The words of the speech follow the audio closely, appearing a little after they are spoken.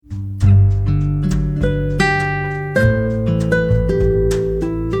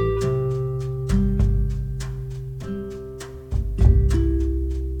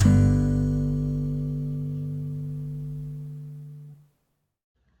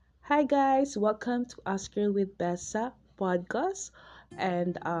Hi guys, welcome to Oscar with Bessa podcast.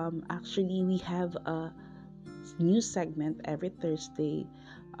 And actually, we have a new segment every Thursday.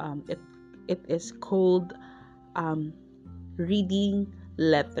 It is called um, Reading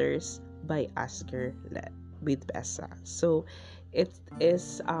Letters by with Bessa. So it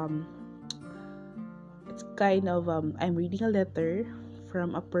is it's kind of I'm reading a letter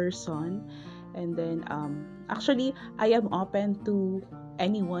from a person, and then actually I am open to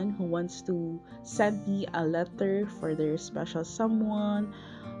anyone who wants to send me a letter for their special someone,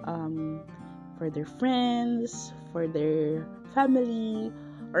 um, for their friends, for their family,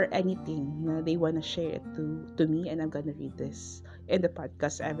 or anything na they want to share it to me, and I'm gonna read this in the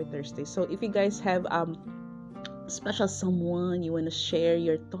podcast every Thursday. So if you guys have special someone, you want to share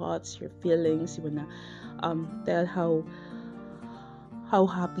your thoughts, your feelings, you want to tell how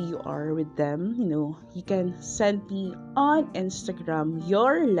happy you are with them, you can send me on Instagram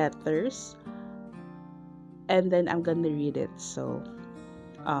your letters, and then I'm gonna read it. So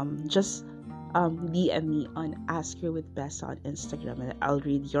just DM me on Ask Her with Bess on Instagram, and I'll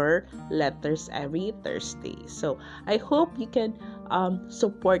read your letters every Thursday. So I hope you can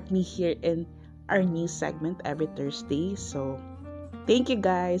support me here in our new segment every Thursday. So thank you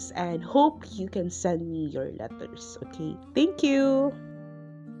guys, and hope you can send me your letters. Okay, thank you.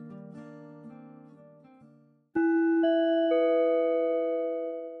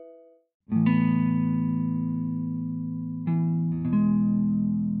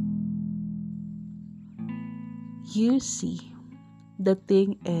 You see, the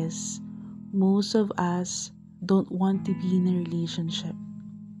thing is, most of us don't want to be in a relationship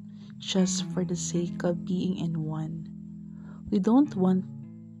just for the sake of being in one. We don't want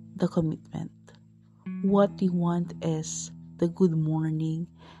the commitment. What we want is the good morning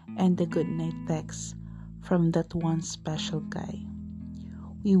and the good night text from that one special guy.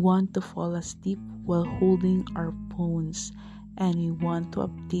 We want to fall asleep while holding our phones, and we want to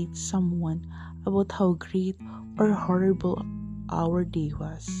update someone about how great or horrible our day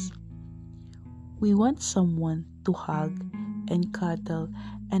was. We want someone to hug and cuddle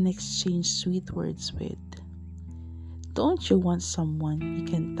and exchange sweet words with. Don't you want someone you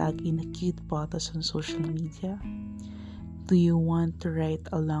can tag in a cute photos on social media? Do you want to write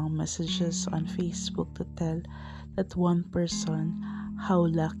a long messages on Facebook to tell that one person how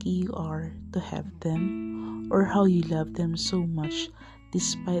lucky you are to have them, or how you love them so much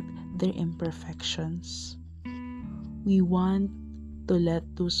despite their imperfections? We want to let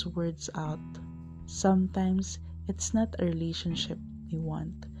those words out. Sometimes it's not a relationship we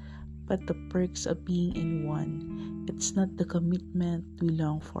want, but the perks of being in one. It's not the commitment we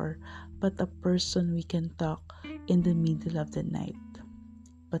long for, but a person we can talk in the middle of the night.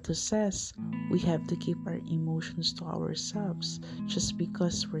 But who says we have to keep our emotions to ourselves just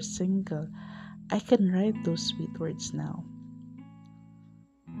because we're single? I can write those sweet words now.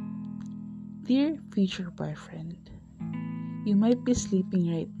 Dear future boyfriend, you might be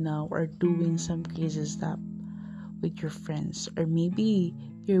sleeping right now or doing some crazy stuff with your friends, or maybe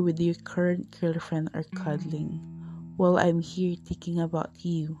you're with your current girlfriend or cuddling. While I'm here thinking about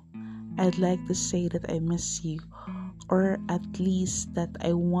you, I'd like to say that I miss you, or at least that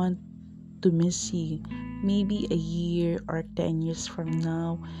I want to miss you. Maybe a year or 10 years from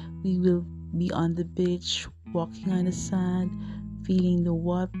now, we will be on the beach, walking on the sand, feeling the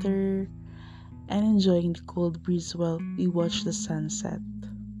water, and enjoying the cold breeze while we watch the sunset.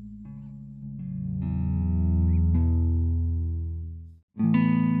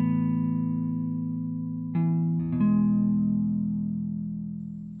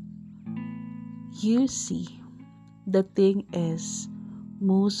 You see, the thing is,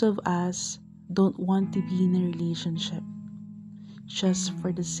 most of us don't want to be in a relationship just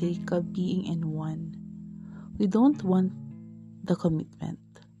for the sake of being in one. We don't want the commitment.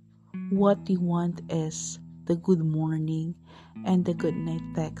 What we want is the good morning and the good night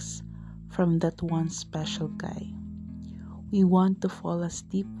text from that one special guy. We want to fall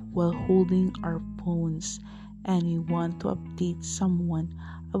asleep while holding our phones, and we want to update someone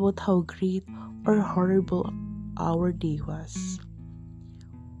about how great or horrible our day was.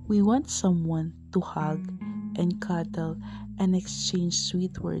 We want someone to hug and cuddle and exchange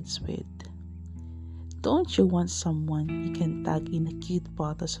sweet words with. Don't you want someone you can tag in a cute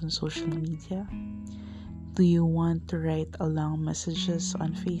photos on social media? Do you want to write a long messages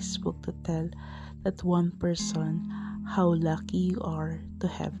on Facebook to tell that one person how lucky you are to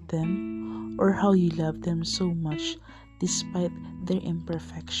have them, or how you love them so much despite their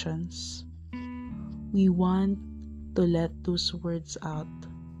imperfections? We want to let those words out.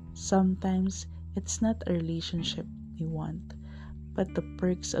 Sometimes it's not a relationship we want, but the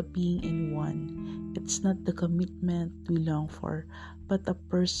perks of being in one. It's not the commitment we long for, but a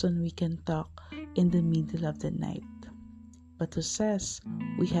person we can talk in the middle of the night. But who says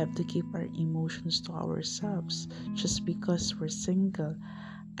we have to keep our emotions to ourselves just because we're single?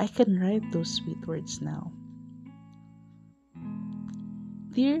 I can write those sweet words now.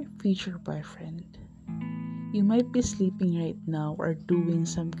 Dear future boyfriend, you might be sleeping right now or doing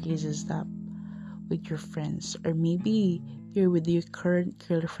some crazy stuff with your friends, or maybe you're with your current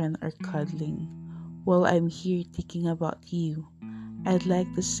girlfriend or cuddling. While I'm here thinking about you, I'd like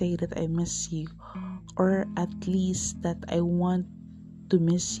to say that I miss you, or at least that I want to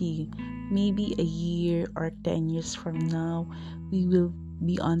miss you. Maybe a year or 10 years from now, we will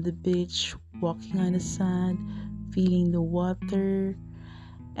be on the beach, walking on the sand, feeling the water,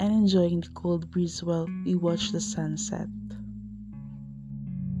 and enjoying the cold breeze while we watch the sunset.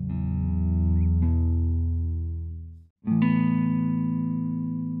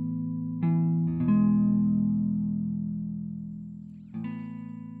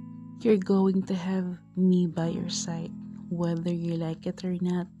 You're going to have me by your side. Whether you like it or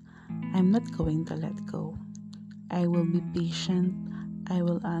not, I'm not going to let go. I will be patient. I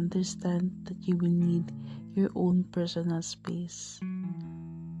will understand that you will need your own personal space.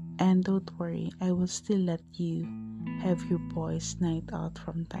 And don't worry, I will still let you have your boys' night out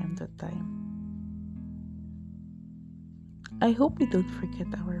from time to time. I hope we don't forget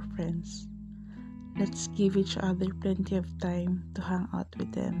our friends. Let's give each other plenty of time to hang out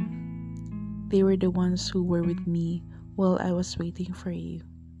with them. They were the ones who were with me while I was waiting for you.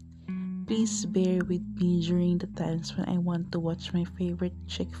 Please bear with me during the times when I want to watch my favorite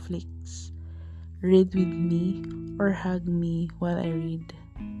chick flicks. Read with me or hug me while I read.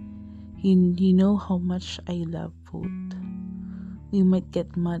 You know how much I love both. We might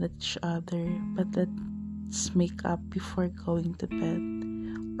get mad at each other, but let's make up before going to bed.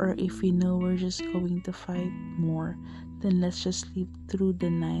 Or if we know we're just going to fight more, then let's just sleep through the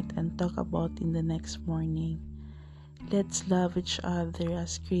night and talk about in the next morning. Let's love each other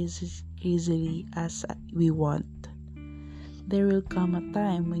as crazily as we want. There will come a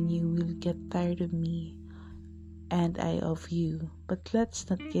time when you will get tired of me and I of you, but let's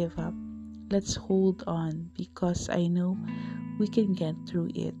not give up. Let's hold on because I know we can get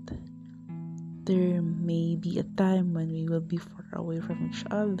through it. There may be a time when we will be far away from each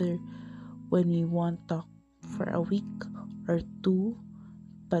other, when we won't talk for a week or two,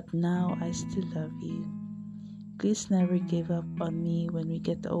 but now I still love you. Please never give up on me when we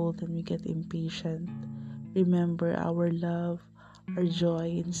get old and we get impatient. Remember our love, our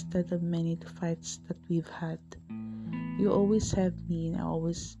joy instead of many fights that we've had. You always have me and I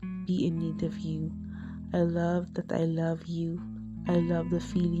always be in need of you. I love that I love you. I love the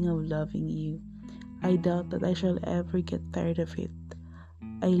feeling of loving you. I doubt that I shall ever get tired of it.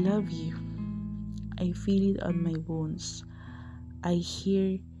 I love you. I feel it on my bones. I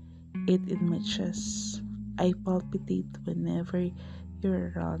hear it in my chest. I palpitate whenever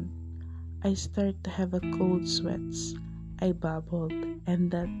you're around. I start to have a cold sweats. I babbled, and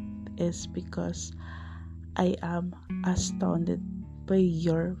that is because I am astounded by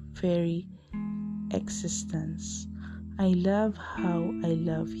your very existence. I love how I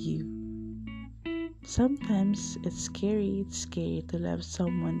love you. Sometimes it's scary to love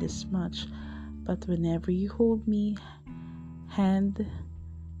someone this much, but whenever you hand,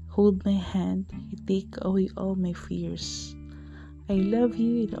 hold my hand, you take away all my fears. I love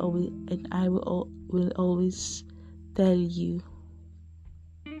you and I will always tell you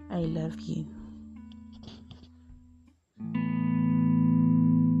I love you.